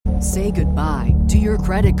Say goodbye to your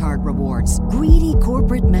credit card rewards. Greedy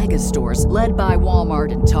corporate mega stores, led by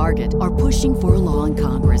Walmart and Target, are pushing for a law in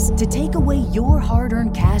Congress to take away your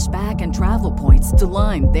hard-earned cash back and travel points to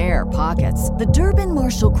line their pockets. The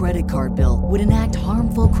Durbin-Marshall credit card bill would enact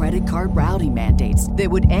harmful credit card routing mandates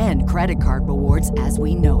that would end credit card rewards as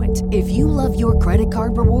we know it. If you love your credit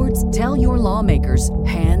card rewards, tell your lawmakers,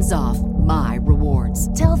 hands off my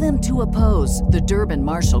rewards. Tell them to oppose the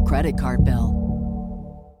Durbin-Marshall credit card bill.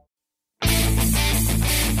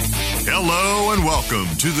 Hello and welcome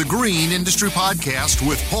to the Green Industry Podcast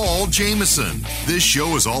with Paul Jameson. This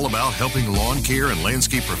show is all about helping lawn care and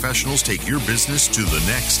landscape professionals take your business to the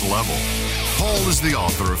next level. Paul is the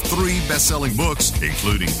author of 3 best-selling books,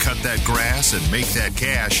 including Cut That Grass and Make That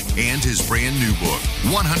Cash, and his brand new book,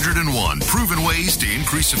 101 Proven Ways to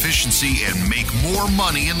Increase Efficiency and Make More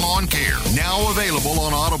Money in Lawn Care. Now available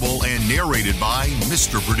on Audible and narrated by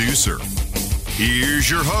Mr. Producer. Here's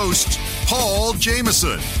your host, Paul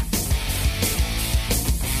Jameson.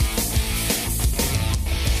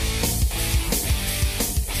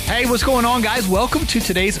 Hey, what's going on, guys? Welcome to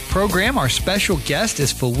today's program. Our special guest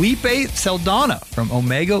is Felipe Saldana from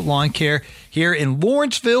Omega Lawn Care here in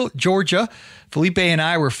Lawrenceville, Georgia. Felipe and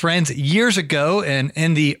I were friends years ago, and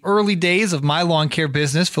in the early days of my lawn care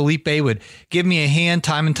business, Felipe would give me a hand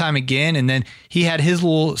time and time again, and then he had his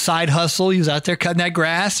little side hustle. He was out there cutting that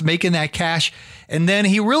grass, making that cash, and then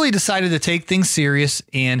he really decided to take things serious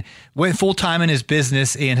and went full-time in his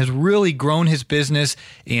business and has really grown his business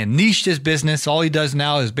and niched his business. All he does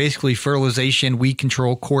now is basically fertilization, weed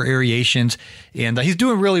control, core aerations, and he's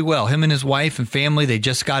doing really well. Him and his wife and family, they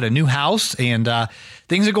just got a new house, and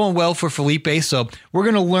things are going well for Felipe. So we're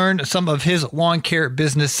going to learn some of his lawn care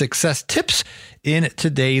business success tips in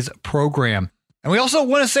today's program. And we also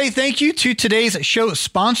want to say thank you to today's show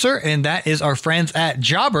sponsor, and that is our friends at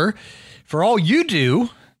Jobber. For all you do,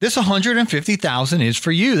 this $150,000 is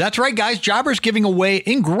for you. That's right, guys. Jobber's giving away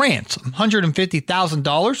in grants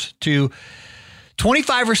 $150,000 to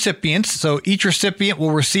 25 recipients. So each recipient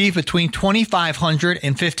will receive between $2,500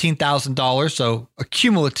 and $15,000. So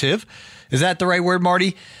accumulative. Is that the right word,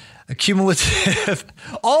 Marty? Accumulative.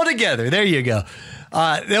 All together. There you go.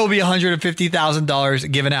 There will be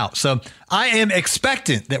 $150,000 given out. So I am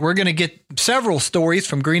expectant that we're going to get several stories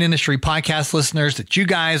from Green Industry Podcast listeners that you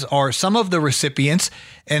guys are some of the recipients.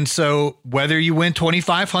 And so whether you win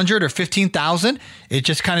 $2,500 or $15,000, it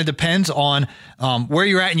just kind of depends on where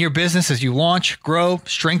you're at in your business as you launch, grow,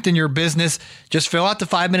 strengthen your business. Just fill out the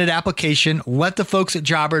 5-minute application. Let the folks at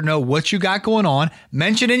Jobber know what you got going on.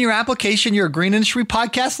 Mention in your application you're a Green Industry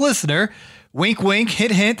Podcast listener. Wink, wink,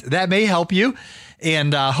 hint, hint. That may help you.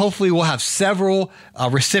 And hopefully we'll have several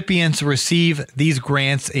recipients receive these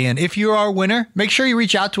grants. And if you are a winner, make sure you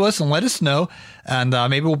reach out to us and let us know. And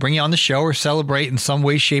maybe we'll bring you on the show or celebrate in some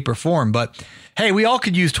way, shape, or form. But hey, we all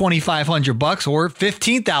could use $2,500 or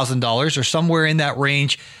 $15,000 or somewhere in that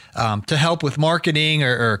range to help with marketing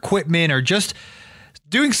or equipment or just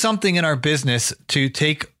doing something in our business to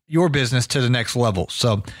take your business to the next level.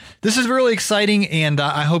 So this is really exciting, and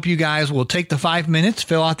I hope you guys will take the 5 minutes,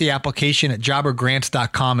 fill out the application at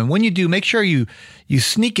jobbergrants.com. And when you do, make sure you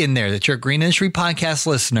sneak in there that you're a Green Industry Podcast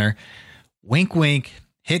listener. Wink, wink,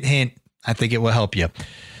 hint, hint. I think it will help you.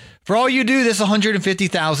 For all you do, this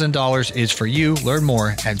 $150,000 is for you. Learn more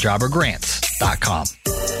at jobbergrants.com.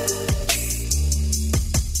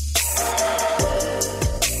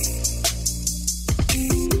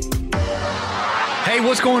 Hey,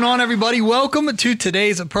 what's going on, everybody? Welcome to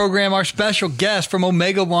today's program. Our special guest from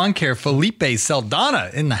Omega Lawn Care, Felipe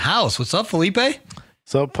Saldana, in the house. What's up, Felipe?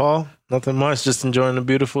 What's up, Paul? Nothing much. Just enjoying a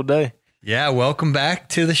beautiful day. Yeah, welcome back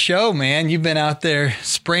to the show, man. You've been out there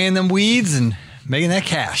spraying them weeds and making that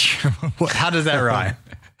cash. How does that rhyme?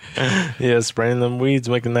 Yeah, spraying them weeds,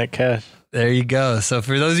 making that cash. There you go. So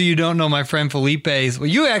for those of you who don't know, my friend Felipe, well,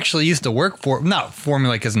 you actually used to work for, not for me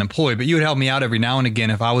like as an employee, but you would help me out every now and again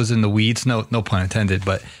if I was in the weeds. No pun intended.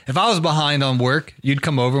 But if I was behind on work, you'd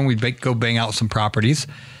come over and we'd go bang out some properties.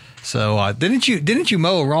 So didn't you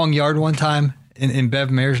mow a wrong yard one time in Bev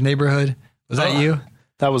Mayer's neighborhood? Was that you?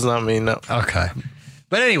 That was not me, no. Okay.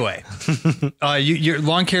 But anyway, your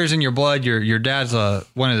lawn care is in your blood. Your dad's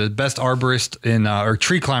one of the best arborists or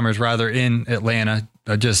tree climbers rather in Atlanta.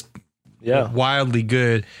 Wildly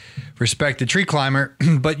good, respected tree climber.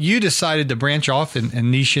 But you decided to branch off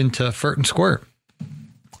and niche into Fert and Squirt.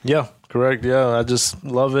 Yeah, correct. Yeah, I just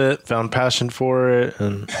love it. Found passion for it,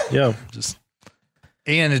 and and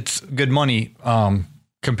it's good money.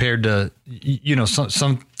 Compared to,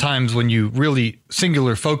 sometimes when you really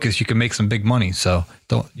singular focus, you can make some big money. So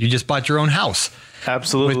you just bought your own house.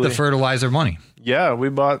 Absolutely. With the fertilizer money. Yeah, we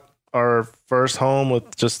bought our first home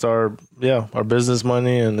with just our business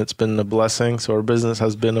money, and it's been a blessing. So our business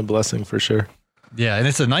has been a blessing for sure. Yeah, and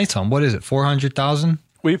it's a nice home. What is it? 400,000?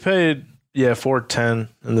 We paid $410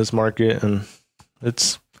 in this market, and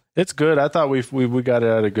it's good. I thought we got it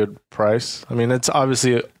at a good price. I mean, it's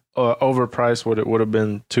obviously overpriced what it would have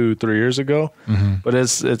been 2-3 years ago, but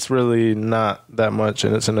it's really not that much,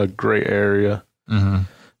 and it's in a great area. And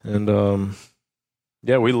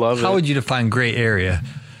we love it. How would you define great area?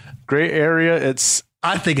 Great area.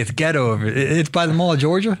 I think it's ghetto over. It's by the Mall of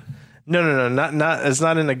Georgia. No, not. It's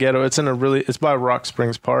not in a ghetto. It's it's by Rock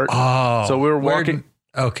Springs Park. Oh, so we were walking.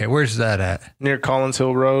 Okay, where's that at? Near Collins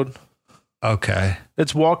Hill Road. Okay,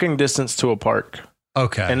 it's walking distance to a park.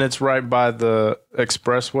 Okay, and it's right by the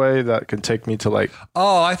expressway that can take me to like.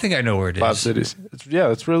 Oh, I think I know where it is. 5 cities.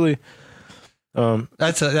 It's really.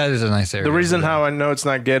 That is a nice area. The reason how I know it's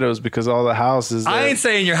not ghetto is because all the houses. I ain't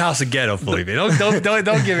saying your house is ghetto, Felipe. Don't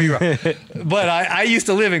get me wrong. But I used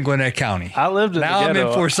to live in Gwinnett County. I lived in now the ghetto. I'm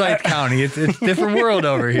in Forsyth County. It's a different world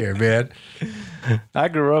over here, man. I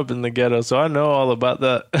grew up in the ghetto, so I know all about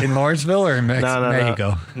that. In Lawrenceville or in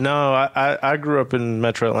Mexico? No, I grew up in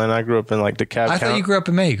Metro Atlanta. I grew up in like DeKalb County. I thought you grew up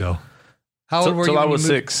in Mexico. How old were you? Till I was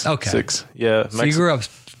 6. Okay. 6. Yeah. So you grew up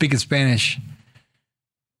speaking Spanish.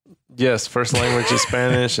 Yes, first language is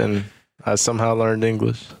Spanish, and I somehow learned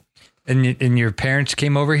English. And your parents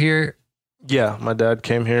came over here? Yeah, my dad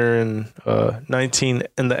came here in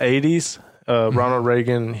the 80s. Ronald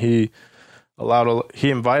Reagan, he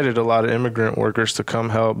invited a lot of immigrant workers to come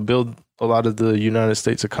help build a lot of the United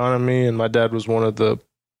States economy, and my dad was one of the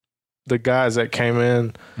guys that came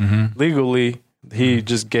in legally. He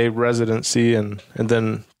just gave residency, and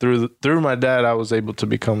then through my dad, I was able to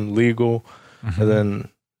become legal, and then.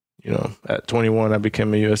 At 21, I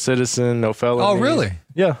became a U.S. citizen, no felony. Oh, really?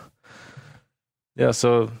 Yeah. Yeah,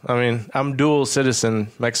 so, I mean, I'm dual citizen,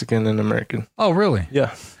 Mexican and American. Oh, really?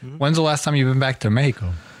 Yeah. When's the last time you've been back to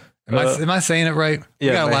Mexico? Am I saying it right?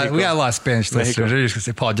 Yeah, we got a lot of Spanish listeners. They're just going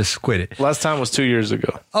to say, Paul, just quit it. Last time was 2 years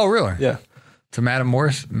ago. Oh, really? Yeah. To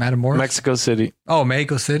Matamoros? Mexico City. Oh,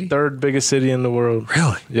 Mexico City? 3rd biggest city in the world.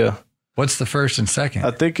 Really? Yeah. What's the first and second?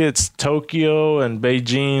 I think it's Tokyo and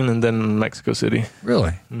Beijing and then Mexico City.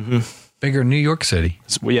 Really? Mm-hmm. Bigger than New York City?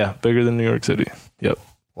 Yeah, bigger than New York City. Yep.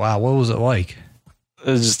 Wow, what was it like?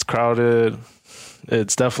 It's just crowded.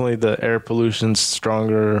 It's definitely the air pollution's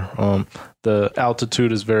stronger. The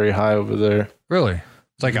altitude is very high over there. Really?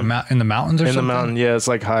 It's like in the mountains or something? In the mountain, yeah. It's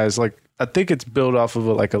like high. It's like, I think it's built off of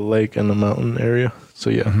a lake in the mountain area. So,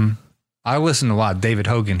 yeah. Mm-hmm. I listen to a lot. David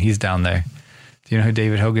Hogan, he's down there. Do you know who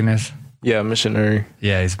David Hogan is? Yeah, missionary.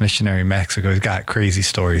 Yeah, he's missionary in Mexico. He's got crazy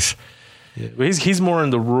stories. Yeah, but he's more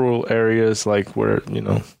in the rural areas, like where,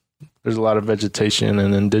 there's a lot of vegetation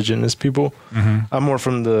and indigenous people. Mm-hmm. I'm more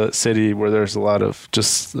from the city where there's a lot of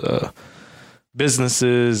just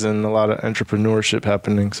businesses and a lot of entrepreneurship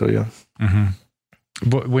happening. So, yeah. Mm-hmm.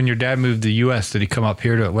 But when your dad moved to the U.S., did he come up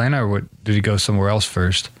here to Atlanta or did he go somewhere else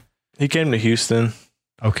first? He came to Houston.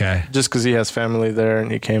 Okay. Just because he has family there,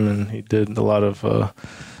 and he came and he did a lot of,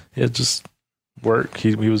 just work.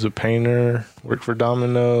 He was a painter, worked for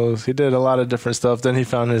Domino's. He did a lot of different stuff. Then he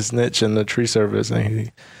found his niche in the tree service,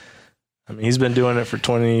 and he's been doing it for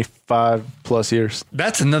 25 plus years.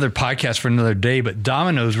 That's another podcast for another day, but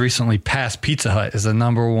Domino's recently passed Pizza Hut as the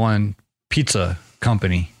 #1 pizza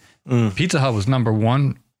company. Pizza Hut was number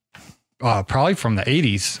 1 probably from the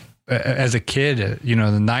 80s. As a kid, the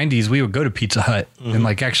 90s, we would go to Pizza Hut and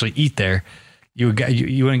actually eat there. You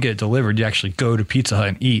wouldn't get it delivered. You actually go to Pizza Hut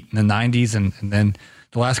and eat in the 90s. And then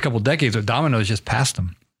the last couple of decades, Domino's just passed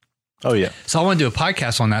them. Oh, yeah. So I want to do a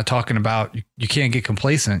podcast on that, talking about you can't get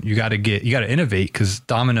complacent. You got to innovate, because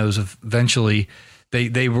Domino's eventually,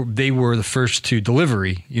 they were the first to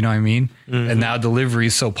delivery. You know what I mean? Mm-hmm. And now delivery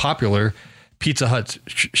is so popular. Pizza Hut's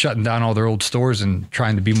shutting down all their old stores and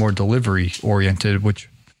trying to be more delivery oriented, which...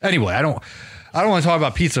 Anyway, I don't want to talk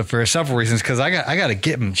about pizza for several reasons, because I got to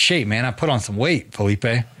get in shape, man. I put on some weight, Felipe.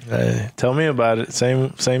 Tell me about it.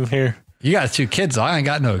 Same here. You got 2 kids, so I ain't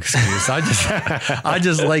got no excuse. I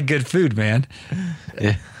just like good food, man.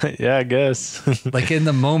 Yeah, I guess. Like in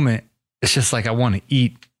the moment, it's just like I want to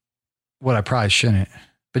eat what I probably shouldn't.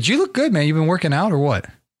 But you look good, man. You've been working out or what?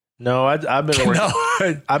 No, I've been working.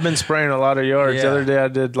 No. I've been spraying a lot of yards. Yeah. The other day I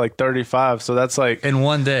did like 35, so that's like in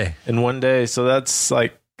one day. So that's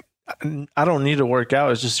like, I don't need to work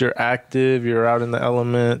out. It's just you're active, you're out in the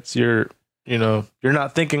elements, you're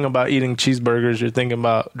not thinking about eating cheeseburgers, you're thinking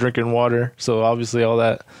about drinking water. So obviously all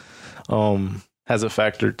that has a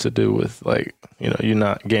factor to do with you're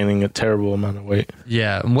not gaining a terrible amount of weight.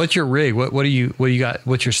 Yeah. And what's your rig? What do you got?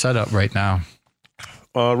 What's your setup right now?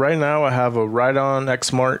 Right now I have a Ride-On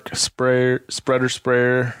Exmark spreader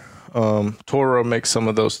sprayer. Toro makes some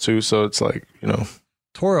of those too, so it's like,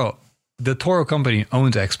 Toro, the Toro company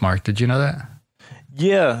owns Exmark. Did you know that?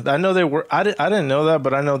 Yeah, I know they were. I didn't know that,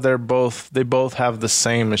 but I know they both have the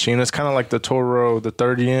same machine. It's kind of like the Toro, the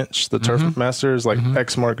 30-inch, the Turf Masters, like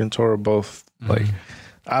Exmark and Toro both. Like,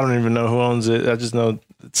 I don't even know who owns it. I just know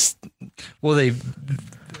it's. Well,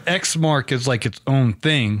 Exmark is like its own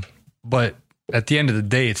thing, but at the end of the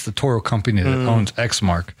day, it's the Toro company that owns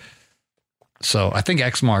Exmark. So I think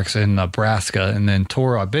Exmark's in Nebraska, and then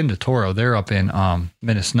Toro. I've been to Toro. They're up in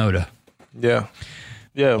Minnesota. Yeah,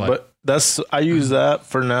 but I use that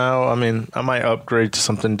for now. I mean, I might upgrade to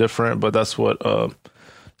something different, but that's what I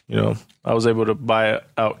was able to buy it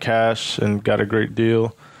out cash and got a great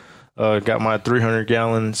deal. Got my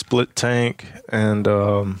 300-gallon split tank and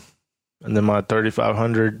then my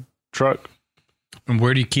 3,500 truck. And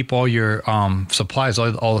where do you keep all your supplies,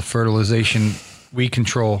 all the fertilization, weed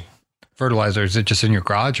control fertilizer? Is it just in your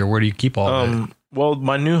garage, or where do you keep all of it? Well,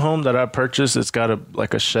 my new home that I purchased, it's got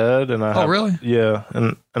a shed, and I really? Yeah,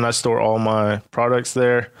 and I store all my products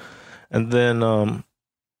there. And then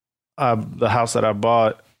the house that I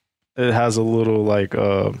bought, it has a little like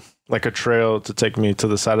a trail to take me to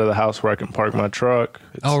the side of the house where I can park my truck.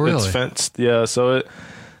 Really? It's fenced. Yeah, so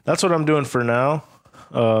that's what I'm doing for now.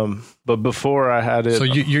 But before I had it, so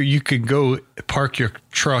you could go park your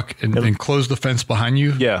truck and close the fence behind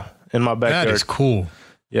you. Yeah, in my backyard. That is cool.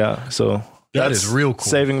 Yeah, so. That's real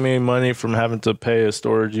cool. Saving me money from having to pay a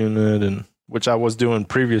storage unit, and which I was doing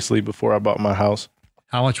previously before I bought my house.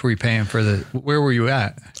 How much were you paying for where were you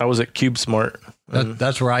at? I was at CubeSmart.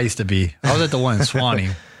 That's where I used to be. I was at the one in Swanee.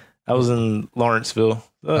 I was in Lawrenceville.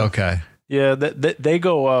 Okay. Yeah, they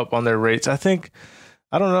go up on their rates. I think,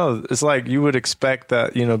 I don't know. It's like you would expect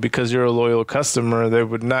that, because you're a loyal customer, they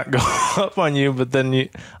would not go up on you. But then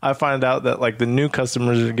I find out that like the new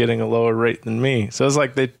customers are getting a lower rate than me. So it's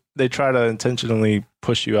like they try to intentionally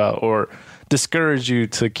push you out or discourage you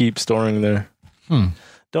to keep storing there. Don't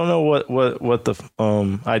know what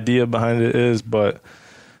the idea behind it is, but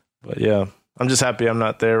yeah, I'm just happy I'm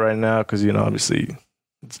not there right now because obviously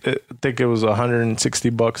I think it was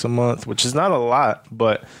 $160 a month, which is not a lot,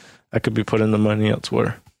 but I could be putting the money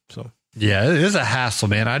elsewhere. So yeah, it is a hassle,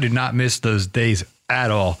 man. I do not miss those days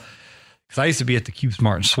at all because I used to be at the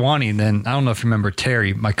CubeSmart in Swanee, and then I don't know if you remember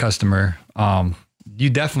Terry, my customer. You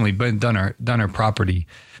definitely done our property.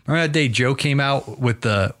 Remember that day Joe came out with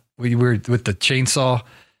the chainsaw,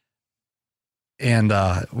 and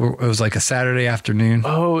it was like a Saturday afternoon.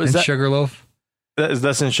 Oh, is that Sugarloaf?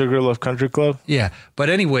 That's in Sugarloaf Country Club? Yeah, but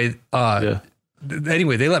anyway,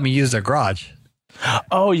 Anyway, they let me use their garage.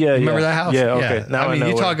 Oh yeah, remember that house? Yeah, okay. Yeah. Now I mean,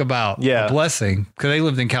 you talk about a blessing because they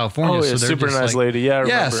lived in California. Oh, yeah, so super nice lady. Yeah, I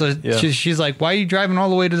remember. So she's like, "Why are you driving all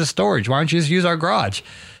the way to the storage? Why don't you just use our garage?"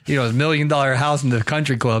 A $1 million house in the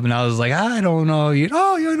country club, and I was like, "I don't know."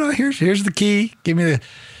 Here's the key. Gave me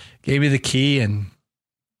the key, and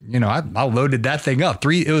I loaded that thing up.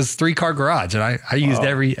 It was 3-car garage, and I used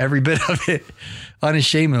every bit of it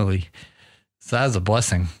unashamedly. So that was a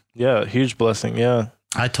blessing. Yeah, huge blessing. Yeah,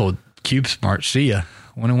 I told CubeSmart, see ya.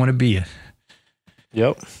 Wouldn't want to be ya.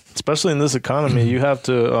 Yep. Especially in this economy, you have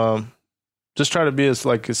to just try to be, as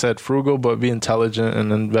like you said, frugal, but be intelligent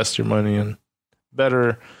and invest your money in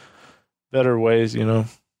better ways.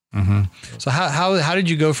 Mm-hmm. So how did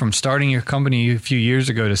you go from starting your company a few years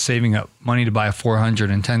ago to saving up money to buy a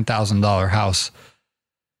 $410,000 house?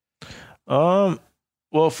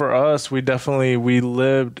 Well, for us, we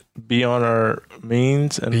lived beyond our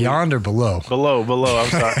means. And beyond or below? Below. I'm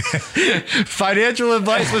sorry. Financial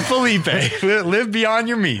advice with Felipe. Live beyond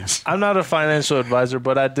your means. I'm not a financial advisor,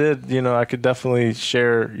 but I did, I could definitely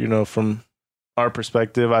share, from our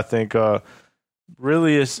perspective. I think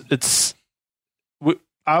really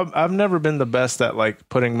I've never been the best at like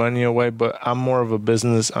putting money away, but I'm more of a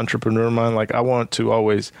business entrepreneur mind. Like I want to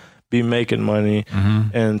always be making money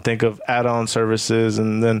and think of add-on services.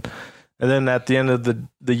 And then at the end of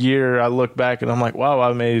the year, I look back and I'm like, wow,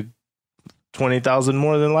 I made 20,000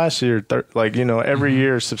 more than last year. Every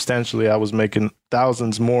year substantially, I was making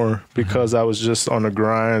thousands more because I was just on a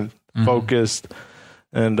grind, focused.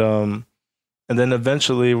 And then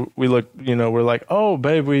eventually we look, we're like, oh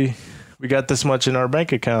babe, we got this much in our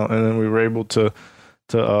bank account. And then we were able to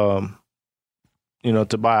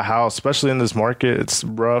buy a house, especially in this market. It's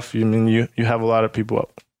rough. You have a lot of people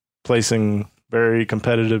placing very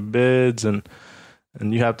competitive bids, and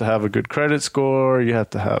you have to have a good credit score. You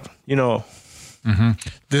have to have,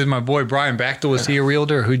 Did my boy Brian Bachtel, was he a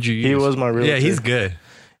realtor? Who'd you use? He was my realtor. Yeah, he's good.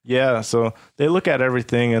 Yeah, so they look at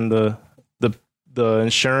everything, and the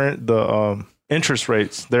insurance, the interest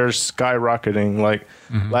rates, they're skyrocketing. Like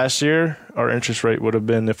last year, our interest rate would have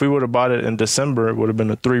been, if we would have bought it in December, it would have been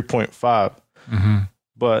a 3.5.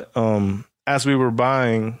 But as we were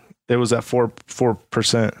buying, it was at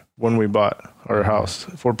 4% when we bought our house,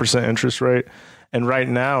 4% interest rate. And right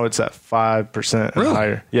now it's at 5% and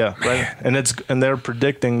higher. Yeah. Right. And they're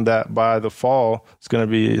predicting that by the fall, it's going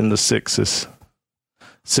to be in the sixes,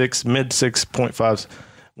 mid 6.5s.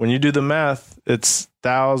 When you do the math, it's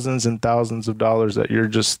thousands and thousands of dollars that you're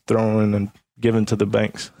just throwing and giving to the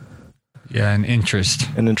banks. Yeah. And interest.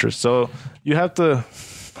 So you have to,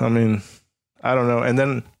 I mean, I don't know. And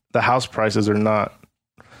then the house prices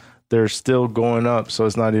they're still going up. So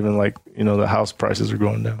it's not even like, the house prices are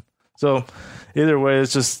going down. So either way,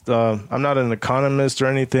 it's just, I'm not an economist or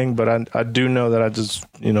anything, but I do know that I just,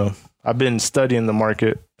 I've been studying the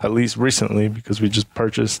market at least recently because we just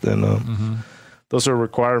purchased, and those are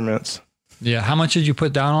requirements. Yeah. How much did you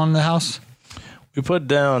put down on the house? We put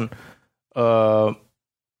down, so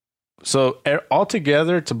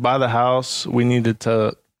altogether to buy the house, we needed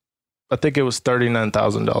to, I think it was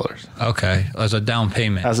 $39,000. Okay. As a down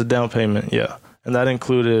payment. As a down payment. Yeah. And that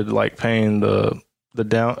included like paying the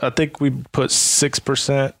down, I think we put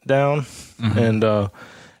 6% down, and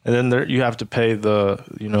then you have to pay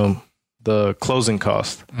the closing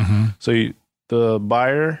cost. So the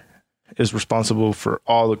buyer is responsible for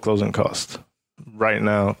all the closing costs right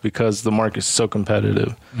now because the market is so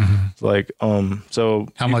competitive. It's like, so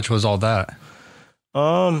how much was all that?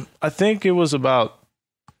 I think it was about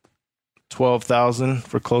 $12,000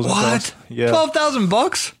 for closing costs. Yeah. $12,000?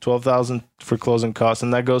 $12,000 for closing costs.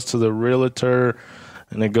 And that goes to the realtor,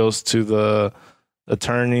 and it goes to the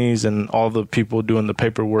attorneys and all the people doing the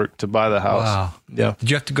paperwork to buy the house. Wow. Yeah. Did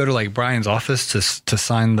you have to go to like Brian's office to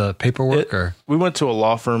sign the paperwork, or? We went to a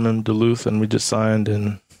law firm in Duluth and we just signed,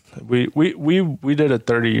 and we did a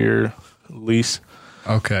 30-year lease.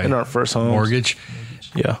 Okay. In our first home. Mortgage.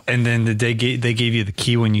 Yeah. And then they gave you the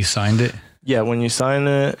key when you signed it? Yeah, when you sign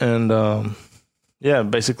it, and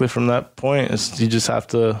basically from that point, you just have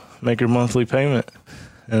to make your monthly payment,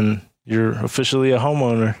 and you're officially a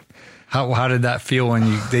homeowner. How did that feel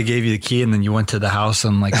when they gave you the key and then you went to the house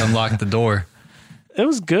and like unlocked the door? It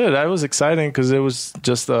was good. I was exciting because it was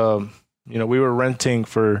just we were renting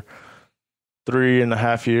for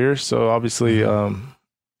 3.5 years, so obviously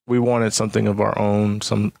we wanted something of our own,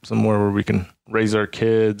 somewhere where we can raise our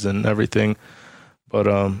kids and everything. But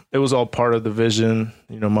it was all part of the vision.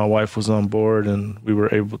 My wife was on board, and we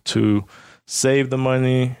were able to save the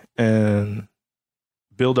money and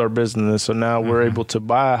build our business. So now we're able to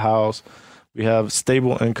buy a house. We have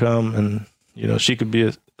stable income, and she could be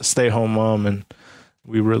a stay-home mom, and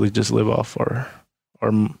we really just live off our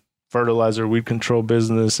fertilizer, weed control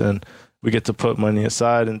business, and we get to put money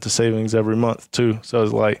aside into savings every month too. So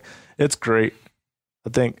it's like, it's great.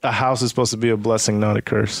 I think a house is supposed to be a blessing, not a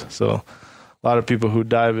curse. So a lot of people who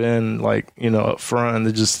dive in up front and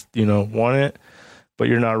they just, want it, but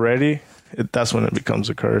you're not ready. That's when it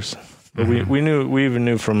becomes a curse. But we even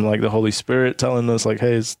knew from like the Holy Spirit telling us like,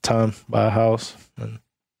 hey, it's time, buy a house. And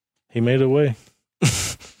he made a way.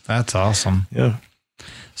 That's awesome. Yeah.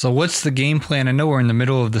 So what's the game plan? I know we're in the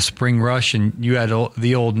middle of the spring rush and you had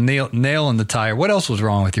the old nail in the tire. What else was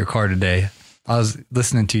wrong with your car today? I was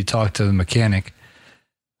listening to you talk to the mechanic.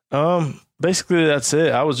 Basically, that's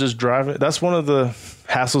it. I was just driving. That's one of the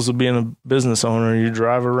hassles of being a business owner. You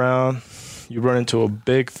drive around, you run into a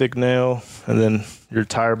big, thick nail, and then your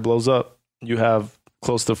tire blows up. You have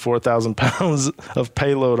close to 4,000 pounds of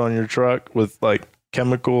payload on your truck with like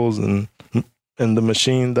chemicals and the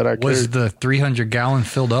machine that I carried. Was the 300-gallon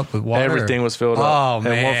filled up with water? Everything was filled up. Oh,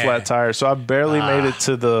 man. And one flat tire. So I barely made it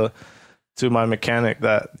to my mechanic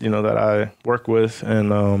that I work with,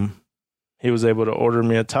 and he was able to order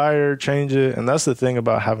me a tire, change it. And that's the thing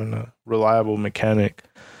about having a reliable mechanic.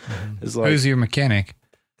 Is like, who's your mechanic?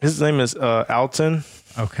 His name is Alton.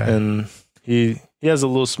 Okay. And he has a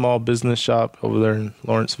little small business shop over there in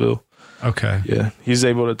Lawrenceville. Okay. Yeah. He's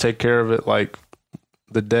able to take care of it like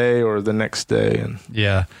the day or the next day. And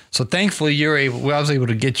yeah. So thankfully I was able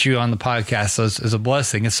to get you on the podcast. So it's a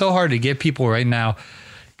blessing. It's so hard to get people right now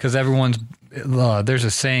because there's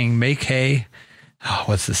a saying, make hay. Oh,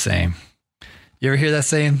 what's the saying? You ever hear that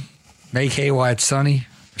saying? Make hay while it's sunny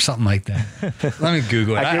or something like that. Let me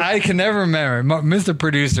Google it. I can never remember. Mr.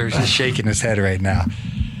 Producer is just shaking his head right now.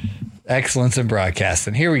 Excellence in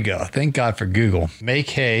broadcasting. Here we go. Thank God for Google. Make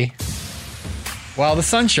hay while the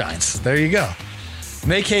sun shines. There you go.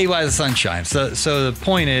 Make hay while the sun shines. So the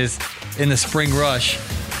point is, in the spring rush,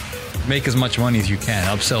 make as much money as you can.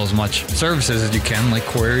 Upsell as much services as you can, like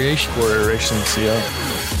core aeration. Core aeration, yeah.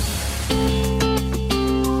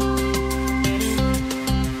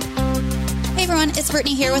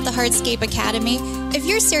 Brittany here with the Hardscape Academy. If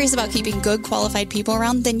you're serious about keeping good, qualified people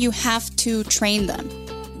around, then you have to train them.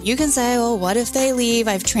 You can say, well, what if they leave?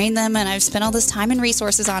 I've trained them and I've spent all this time and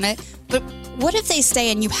resources on it. But what if they stay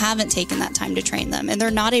and you haven't taken that time to train them and they're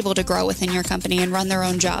not able to grow within your company and run their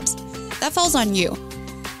own jobs? That falls on you.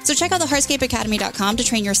 So check out the hardscapeacademy.com to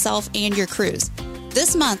train yourself and your crews.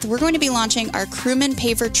 This month, we're going to be launching our Crewman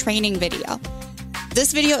Paver training video.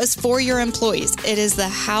 This video is for your employees. It is the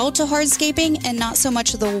how to hardscaping and not so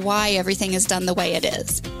much the why everything is done the way it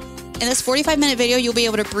is. In this 45-minute video, you'll be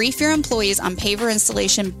able to brief your employees on paver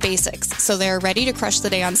installation basics so they're ready to crush the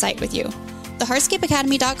day on site with you. The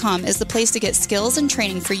hardscapeacademy.com is the place to get skills and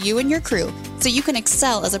training for you and your crew so you can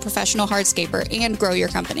excel as a professional hardscaper and grow your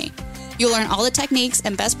company. You'll learn all the techniques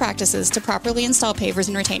and best practices to properly install pavers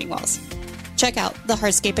and retaining walls. Check out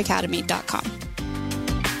thehardscapeacademy.com.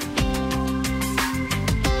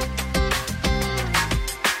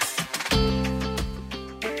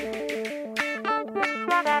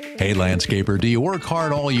 Hey, landscaper, do you work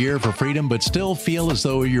hard all year for freedom but still feel as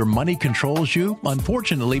though your money controls you?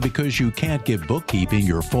 Unfortunately, because you can't give bookkeeping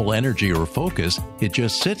your full energy or focus, it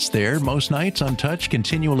just sits there most nights untouched,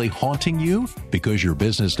 continually haunting you? Because your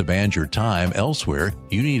business demands your time elsewhere,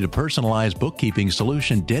 you need a personalized bookkeeping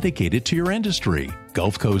solution dedicated to your industry.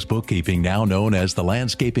 Gulf Coast Bookkeeping, now known as the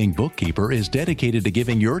Landscaping Bookkeeper, is dedicated to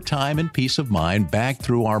giving your time and peace of mind back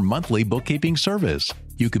through our monthly bookkeeping service.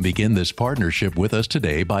 You can begin this partnership with us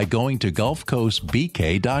today by going to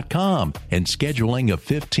GulfCoastBK.com and scheduling a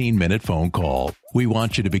 15-minute phone call. We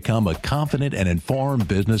want you to become a confident and informed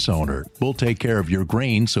business owner. We'll take care of your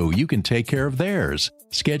green so you can take care of theirs.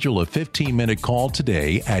 Schedule a 15-minute call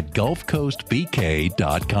today at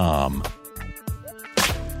GulfCoastBK.com.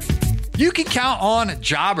 You can count on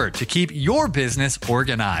Jobber to keep your business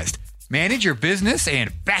organized. Manage your business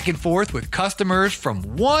and back and forth with customers from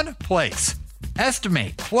one place.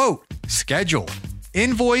 Estimate, quote, schedule,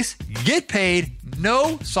 invoice, get paid,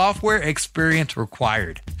 no software experience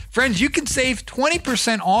required. Friends, you can save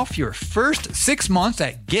 20% off your first 6 months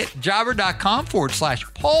at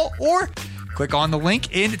getjobber.com/Paul or click on the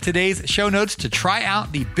link in today's show notes to try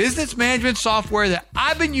out the business management software that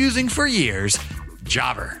I've been using for years,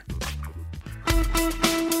 Jobber.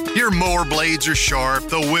 Your mower blades are sharp,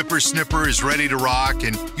 the whippersnipper is ready to rock,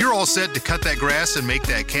 and you're all set to cut that grass and make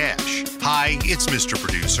that cash. Hi, it's Mr.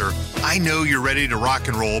 Producer. I know you're ready to rock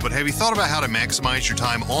and roll, but have you thought about how to maximize your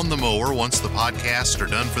time on the mower once the podcasts are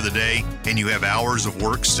done for the day and you have hours of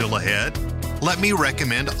work still ahead? Let me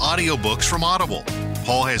recommend audiobooks from Audible.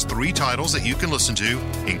 Paul has 3 titles that you can listen to,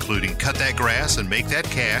 including Cut That Grass and Make That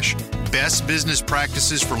Cash, Best Business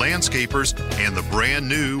Practices for Landscapers, and the brand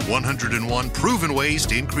new 101 Proven Ways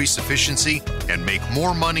to Increase Efficiency and Make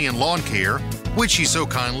More Money in Lawn Care, which he so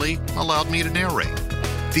kindly allowed me to narrate.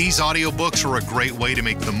 These audiobooks are a great way to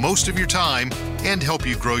make the most of your time and help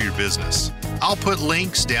you grow your business. I'll put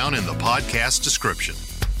links down in the podcast description.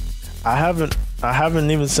 I haven't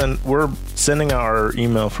even sent. We're sending out our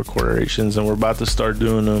email for quotations, and we're about to start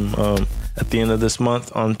doing them at the end of this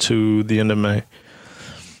month onto the end of May.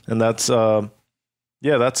 And that's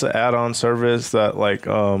that's an add-on service that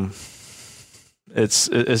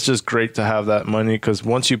it's just great to have that money, because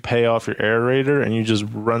once you pay off your aerator and you just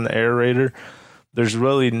run the aerator, there's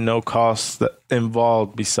really no cost that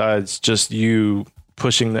involved besides just you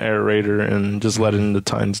pushing the aerator and just letting the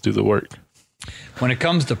tines do the work. When it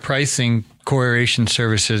comes to pricing coaeration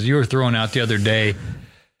services, you were throwing out the other day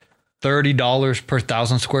 $30 per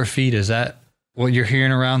 1,000 square feet. Is that what you're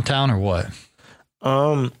hearing around town or what?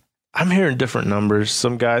 I'm hearing different numbers.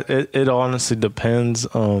 Some guys, it honestly depends.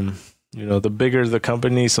 The bigger the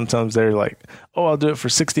company, sometimes they're like, oh, I'll do it for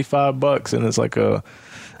 $65. And it's like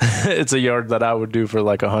it's a yard that I would do for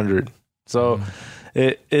like 100. So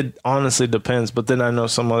it honestly depends. But then I know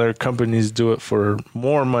some other companies do it for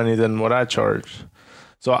more money than what I charge.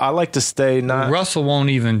 So I like to stay not. Russell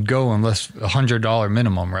won't even go unless $100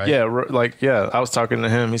 minimum, right? Yeah. I was talking to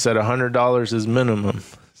him. He said $100 is minimum.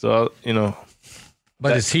 So,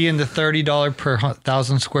 But is he in the $30 per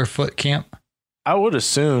 1,000 square foot camp? I would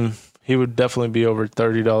assume he would definitely be over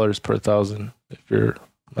 $30 per 1,000 if you're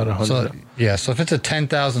at 100. So if it's a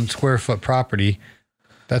 10,000 square foot property,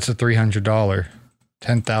 that's a $300.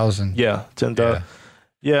 10,000. Yeah, 10,000.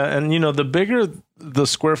 Yeah, and the bigger the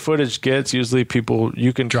square footage gets, usually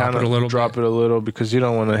you can kind of drop it a little because you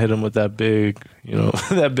don't want to hit them with that big,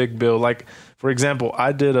 that big bill. Like, for example,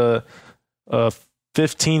 I did a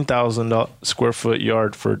 15,000 square foot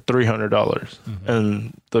yard for $300,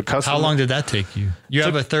 and the customer. How long did that take you? You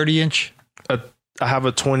have a 30-inch? I have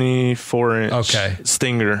a 24-inch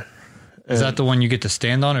Stinger. Is that the one you get to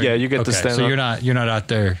stand on? Or? Yeah, you get to stand on. So you're not out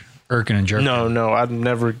there irking and jerking? No, I'd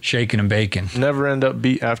never Shaking and baking. Never end up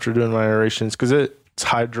beat after doing my aerations because it's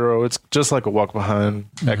hydro. It's just like a walk behind,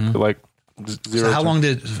 like zero. So how long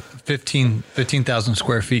did 15,000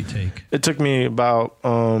 square feet take? It took me about,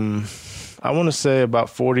 I want to say about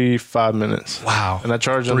 45 minutes. Wow. And I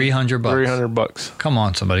charged them $300. $300. Come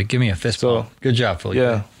on, somebody. Give me a fist bump. Good job, Felipe.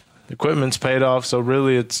 Yeah. The equipment's paid off. So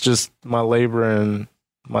really it's just my labor and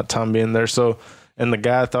my time being there. So, and the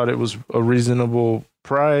guy thought it was a reasonable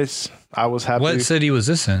price. I was happy. What city was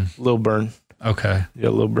this in? Lilburn. Okay. Yeah,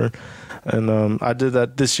 Lilburn. And I did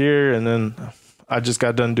that this year, and then I just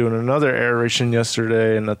got done doing another aeration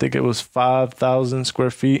yesterday, and I think it was 5,000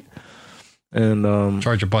 square feet. And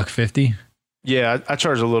charge $150. Yeah, I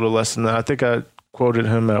charged a little less than that. I think I quoted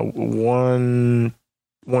him at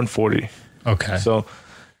 140. Okay. So,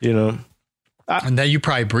 you know, and then you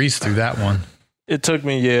probably breezed through that one. It took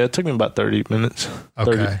me about 30 minutes.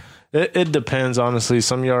 Okay. 30. It depends, honestly.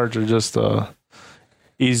 Some yards are just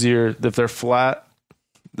easier if they're flat.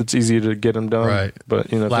 It's easier to get them done. Right. But,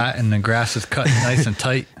 you know, flat and the grass is cut nice and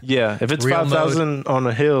tight. Yeah. If it's Real 5,000 on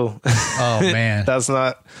a hill, oh man, that's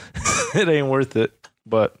not, it ain't worth it.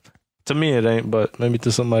 But to me, it ain't, but maybe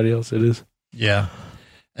to somebody else it is. Yeah.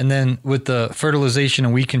 And then with the fertilization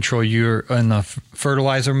and weed control, you're in the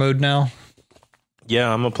fertilizer mode now?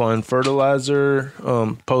 Yeah. I'm applying fertilizer,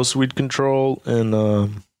 post weed control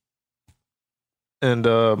and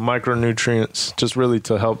micronutrients just really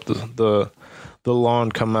to help the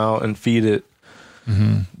lawn come out and feed it.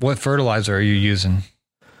 Mm-hmm. What fertilizer are you using?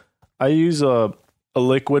 I use a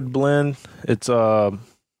liquid blend. It's called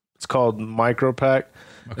MicroPack.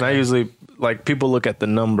 Okay. And I usually, like, people look at the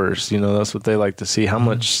numbers, you know, that's what they like to see. How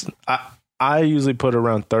much I usually put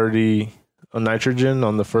around 30 nitrogen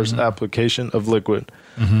on the first application of liquid.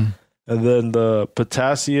 Mm-hmm. And then the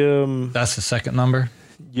potassium. That's the second number?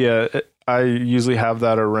 Yeah. I usually have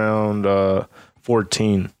that around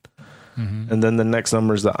 14. Mm-hmm. And then the next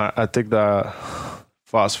number is I think the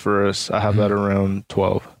phosphorus, I have that around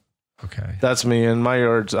 12. Okay. That's me. In my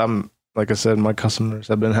yards, like I said, my customers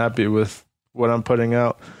have been happy with what I'm putting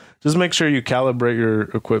out. Just make sure you calibrate your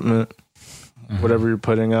equipment, whatever you're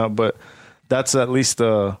putting out. But that's at least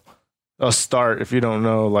a start. If you don't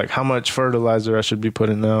know like how much fertilizer I should be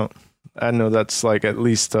putting out, I know that's like at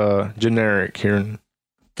least generic here.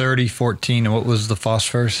 30, 14. And what was the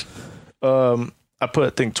phosphorus? I put,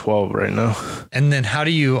 I think 12 right now. And then how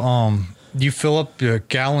do you fill up your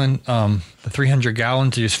gallon, the 300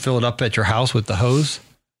 gallons, you just fill it up at your house with the hose?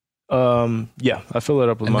 Yeah, I fill it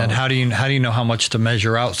up with my hose. And then how do you know how much to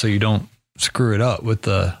measure out so you don't screw it up with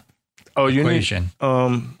the equation?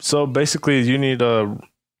 So basically you need a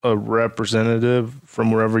representative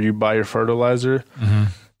from wherever you buy your fertilizer. Mm-hmm.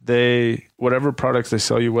 Whatever products they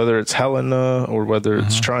sell you, whether it's Helena or whether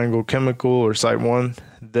it's Triangle Chemical or Site One,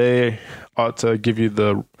 they ought to give you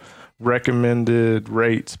the recommended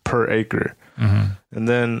rates per acre. Mm-hmm. And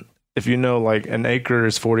then if you know like an acre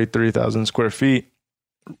is 43,000 square feet,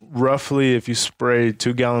 roughly if you spray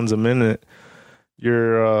 2 gallons a minute,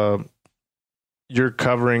 you're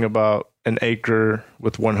covering about an acre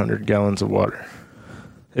with 100 gallons of water.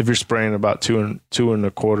 If you're spraying about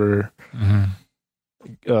 2.25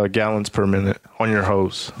 gallons per minute on your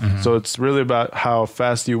hose. Mm-hmm. So it's really about how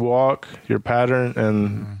fast you walk, your pattern,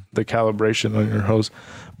 and the calibration on your hose.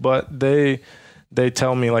 But they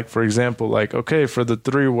tell me, like, for example, like, okay, for the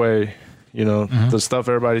 3-way, you know, the stuff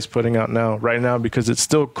everybody's putting out now, right now, because it's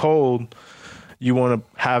still cold, you want to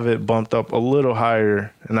have it bumped up a little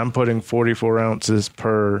higher. And I'm putting 44 ounces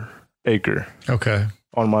per acre. Okay.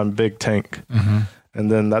 On my big tank. Mm-hmm. And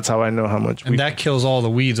then that's how I know how much. And that kills all the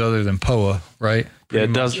weeds other than POA, right? Yeah,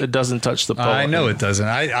 it does. It doesn't touch the POA. I know it doesn't.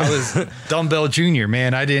 I was dumbbell junior,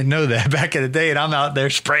 man. I didn't know that back in the day, and I'm out there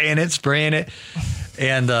spraying it,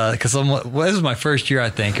 and because this was my first year, I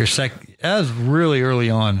think, or second. That was really early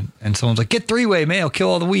on, and someone's like, "Get 3-way, man. It'll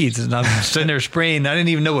kill all the weeds." And I'm sitting there spraying. I didn't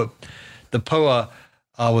even know what the POA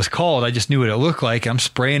was called. I just knew what it looked like. I'm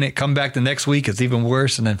spraying it. Come back the next week, it's even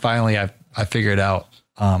worse. And then finally, I figured out.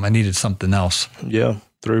 I needed something else. Yeah,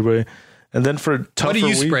 3-way. And then for tougher what do you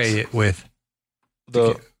weeds, spray it with?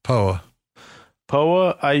 The POA.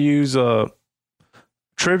 POA, I use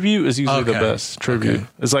Tribute is usually the best. Tribute. Okay.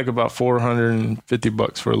 It's like about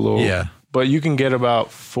 $450 for a little. Yeah. But you can get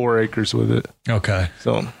about 4 acres with it. Okay.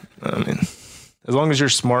 So, I mean, as long as you're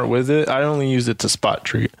smart with it, I only use it to spot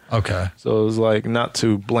treat. Okay. So it was like not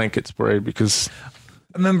to blanket spray because.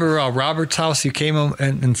 I remember Robert's house, you came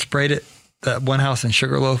and sprayed it. That one house in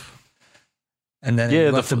Sugarloaf, and then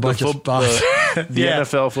it left a bunch of spots. The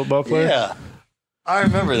NFL football player. Yeah, I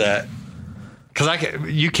remember that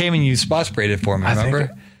because you came and you spot sprayed it for me.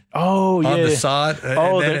 Remember? Oh, yeah. On the sod.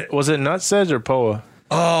 Was it nutsedge or POA?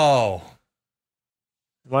 Oh.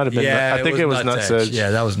 Might have been. Yeah, I think it was nutsedge.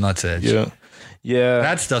 Yeah, that was nutsedge. Yeah.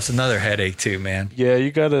 That stuff's another headache too, man. Yeah,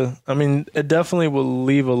 you gotta. I mean, it definitely will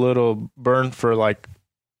leave a little burn for like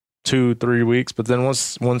 2-3 weeks, but then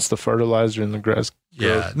once the fertilizer and the grass.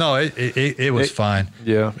 Yeah, no, it was fine.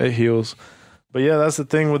 Yeah, it heals. But yeah, that's the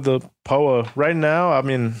thing with the POA right now. I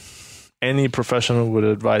mean, any professional would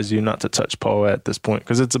advise you not to touch POA at this point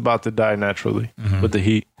because it's about to die naturally with the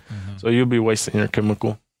heat. So you'll be wasting your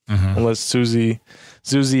chemical unless Susie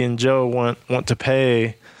and Joe want to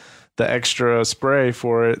pay the extra spray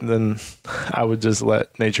for it. Then I would just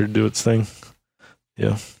let nature do its thing.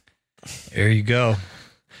 Yeah. There you go.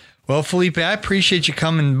 Well, Felipe, I appreciate you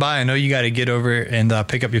coming by. I know you got to get over and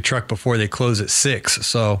pick up your truck before they close at 6.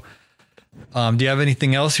 So do you have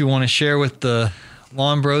anything else you want to share with the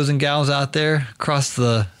lawn bros and gals out there across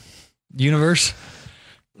the universe?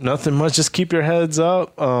 Nothing much. Just keep your heads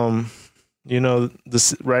up.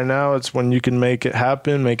 This right now it's when you can make it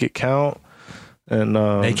happen, make it count, and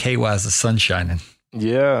make hay while the sun's shining.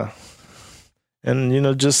 Yeah,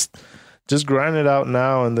 and just grind it out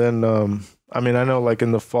now, and then I know like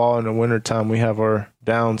in the fall and the winter time we have our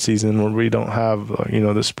down season where we don't have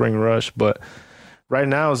the spring rush, but right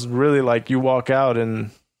now it's really like you walk out and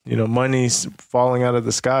money's falling out of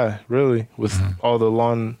the sky really with all the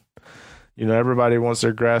lawn. Everybody wants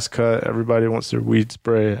their grass cut. Everybody wants their weed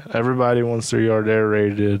spray. Everybody wants their yard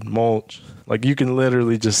aerated, mulch. Like you can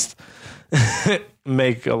literally just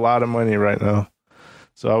make a lot of money right now.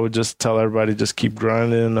 So I would just tell everybody, just keep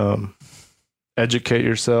grinding, educate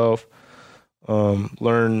yourself,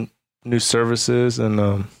 learn new services,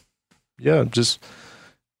 and just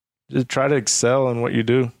try to excel in what you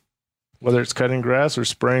do. Whether it's cutting grass or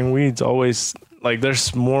spraying weeds, always like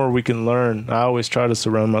there's more we can learn. I always try to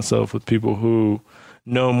surround myself with people who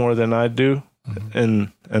know more than I do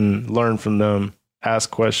and learn from them,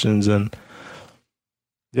 ask questions. And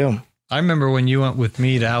yeah. I remember when you went with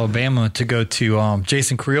me to Alabama to go to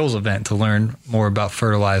Jason Creel's event to learn more about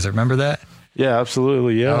fertilizer. Remember that? Yeah,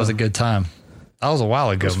 absolutely. Yeah. That was a good time. That was a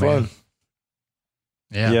while ago, man. Fun.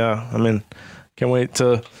 Yeah. Yeah. Can't wait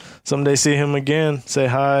to someday see him again, say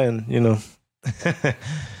hi, and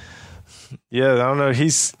yeah, I don't know.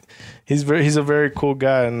 He's a very cool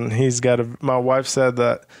guy, and he's got my wife said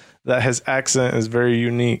that his accent is very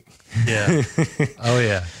unique. Yeah. Oh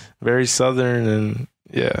yeah. Very Southern, and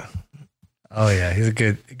yeah. Oh yeah, he's a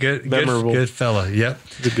good fella. Yep.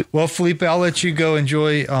 Well, Felipe, I'll let you go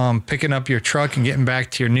enjoy picking up your truck and getting back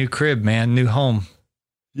to your new crib, man, new home.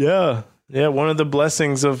 Yeah. Yeah, one of the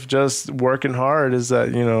blessings of just working hard is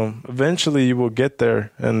that, eventually you will get there.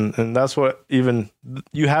 And that's what you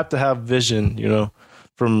have to have vision,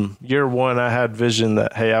 From year one, I had vision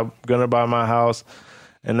that, hey, I'm going to buy my house.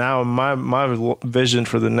 And now my vision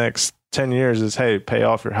for the next 10 years is, hey, pay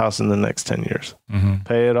off your house in the next 10 years.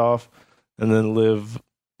 Pay it off and then live,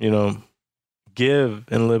 give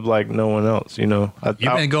and live like no one else. You've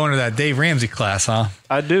been going to that Dave Ramsey class, huh?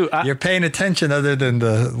 I do. You're paying attention other than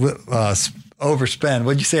the overspend.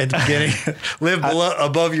 What'd you say at the beginning? Live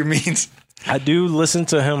above your means. I do listen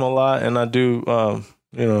to him a lot, and I do.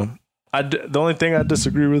 The only thing I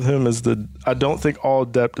disagree with him is I don't think all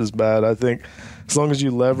debt is bad. I think as long as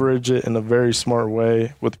you leverage it in a very smart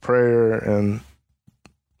way with prayer and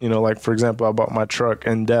like for example, I bought my truck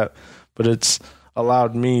in debt, but it's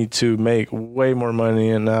allowed me to make way more money,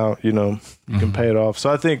 and now you can pay it off. So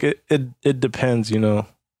I think it depends,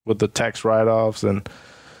 with the tax write-offs and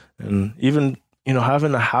even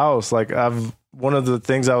having a house. Like one of the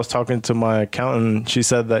things I was talking to my accountant, she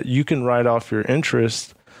said that you can write off your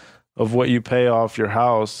interest of what you pay off your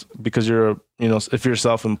house because you're if you're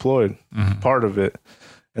self-employed, part of it,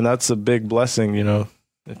 and that's a big blessing.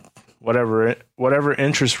 Whatever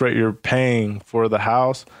interest rate you're paying for the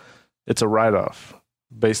house, it's a write-off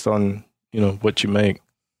based on, what you make.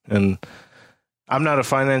 And I'm not a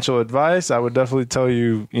financial advice. I would definitely tell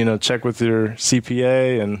you, check with your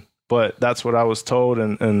CPA, but that's what I was told.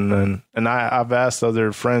 And I've asked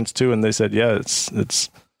other friends too, and they said, yeah, it's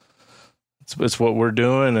what we're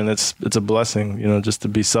doing. And it's a blessing, just to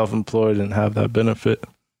be self-employed and have that benefit.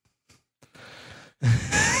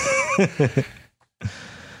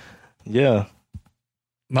 Yeah.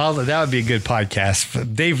 Well, that would be a good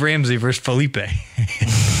podcast. Dave Ramsey versus Felipe.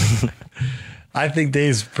 I think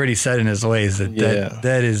Dave's pretty set in his ways.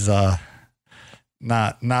 That is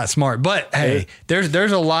not smart. But hey,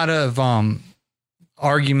 there's a lot of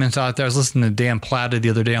arguments out there. I was listening to Dan Plata the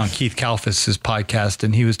other day on Keith Kalfas' podcast,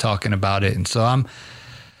 and he was talking about it. And so I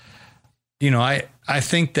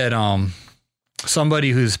think that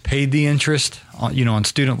somebody who's paid the interest on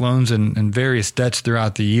student loans and various debts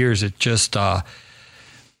throughout the years, it just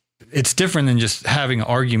it's different than just having an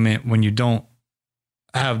argument when you don't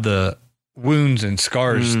have the wounds and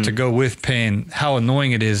scars to go with paying. How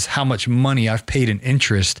annoying it is how much money I've paid in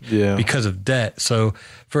interest because of debt. So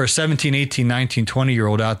for a 17, 18, 19,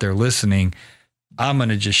 20-year-old out there listening, I'm going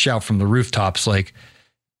to just shout from the rooftops, like,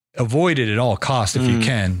 avoid it at all costs if you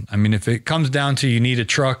can. I mean, if it comes down to you need a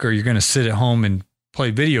truck or you're going to sit at home and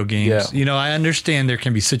play video games, I understand there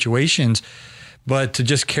can be situations, but to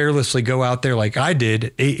just carelessly go out there like I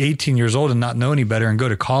did, 18 years old and not know any better and go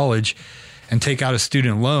to college and take out a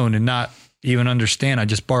student loan and not even understand, I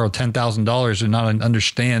just borrowed $10,000 and not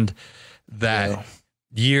understand that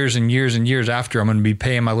years and years and years after I'm going to be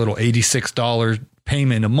paying my little $86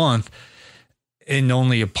 payment a month. And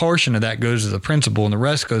only a portion of that goes to the principal and the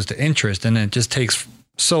rest goes to interest. And it just takes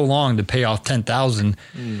so long to pay off $10,000.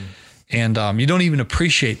 And you don't even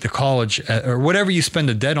appreciate the college or whatever you spend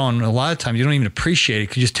the debt on. A lot of times you don't even appreciate it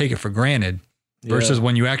because you just take it for granted versus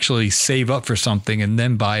when you actually save up for something and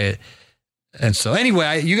then buy it. And so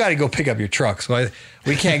anyway, you got to go pick up your truck. So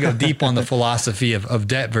we can't go deep on the philosophy of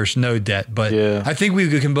debt versus no debt. But I think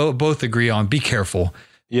we can both agree on be careful.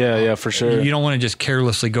 Yeah, for sure. You don't want to just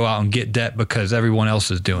carelessly go out and get debt because everyone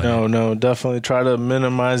else is doing it. No, definitely try to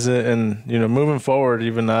minimize it. And, moving forward,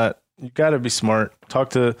 even that, you got to be smart.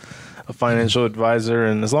 Talk to a financial advisor.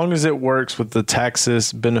 And as long as it works with the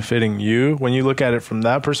taxes benefiting you, when you look at it from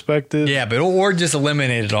that perspective. Yeah, or just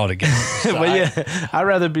eliminate it altogether. So but I'd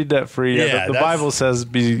rather be debt free. Yeah, the Bible says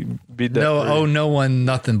be debt free. No one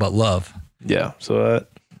nothing but love. Yeah, so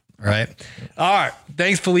right. All right.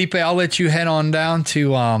 Thanks, Felipe. I'll let you head on down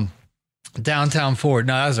to Downtown Ford.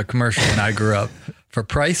 No, that was a commercial when I grew up for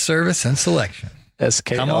price, service, and selection. SK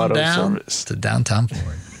Come Auto on down Service. to Downtown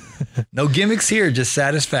Ford. No gimmicks here, just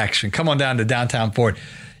satisfaction. Come on down to Downtown Ford.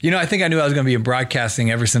 I think I knew I was going to be in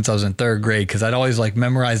broadcasting ever since I was in third grade because I'd always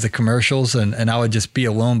memorize the commercials and I would just be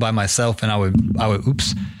alone by myself and I would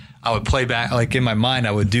play back in my mind.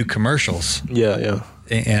 I would do commercials. Yeah.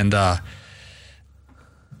 And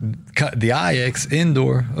the IX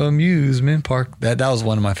Indoor Amusement Park. That was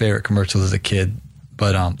one of my favorite commercials as a kid.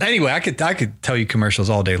 But anyway, I could tell you commercials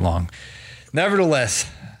all day long. Nevertheless,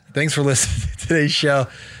 thanks for listening to today's show.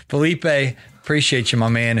 Felipe, appreciate you, my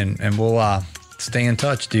man, and we'll stay in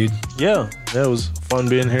touch, dude. Yeah, it was fun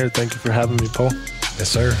being here. Thank you for having me, Paul. Yes,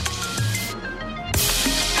 sir.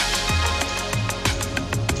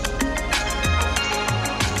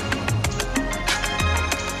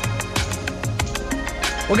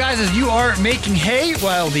 Well, guys, as you are making hay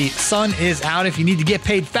while the sun is out, if you need to get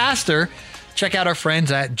paid faster, check out our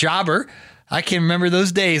friends at Jobber. I can remember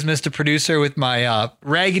those days, Mr. Producer, with my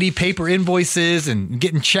raggedy paper invoices and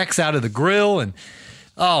getting checks out of the grill. And,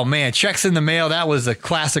 oh, man, checks in the mail, that was a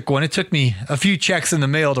classic one. It took me a few checks in the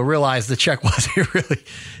mail to realize the check wasn't really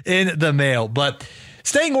in the mail. But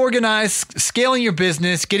staying organized, scaling your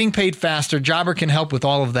business, getting paid faster, Jobber can help with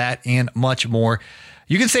all of that and much more.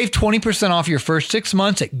 You can save 20% off your first 6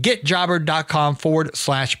 months at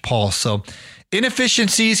getjobber.com/Paul. So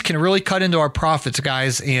inefficiencies can really cut into our profits,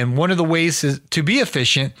 guys. And one of the ways to be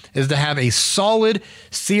efficient is to have a solid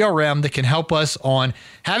CRM that can help us on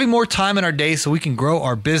having more time in our day so we can grow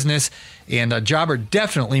our business. And Jobber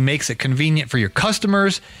definitely makes it convenient for your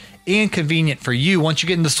customers and convenient for you. Once you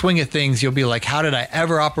get in the swing of things, you'll be like, how did I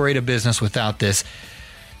ever operate a business without this?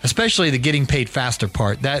 Especially the getting paid faster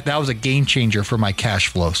part. That was a game changer for my cash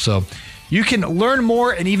flow. So you can learn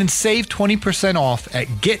more and even save 20% off at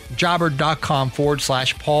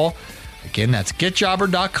getjobber.com/Paul. Again, that's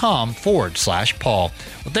getjobber.com/Paul.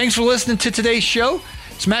 Well, thanks for listening to today's show.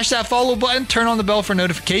 Smash that follow button, turn on the bell for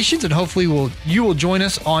notifications, and hopefully you will join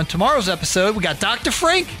us on tomorrow's episode. We got Dr.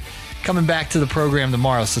 Frank coming back to the program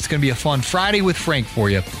tomorrow. So it's going to be a fun Friday with Frank for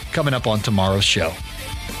you coming up on tomorrow's show.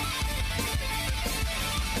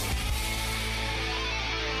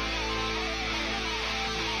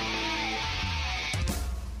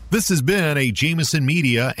 This has been a Jameson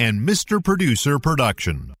Media and Mr. Producer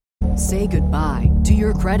production. Say goodbye to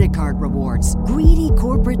your credit card rewards. Greedy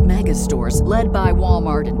corporate mega stores, led by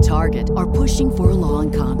Walmart and Target, are pushing for a law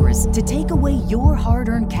in Congress to take away your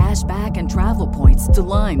hard-earned cash back and travel points to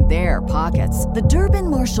line their pockets. The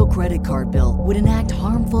Durbin-Marshall credit card bill would enact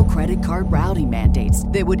harmful credit card routing mandates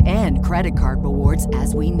that would end credit card rewards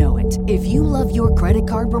as we know it. If you love your credit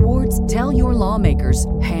card rewards, tell your lawmakers,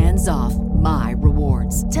 hands off my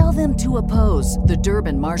rewards. Tell them to oppose the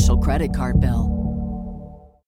Durbin-Marshall credit card bill.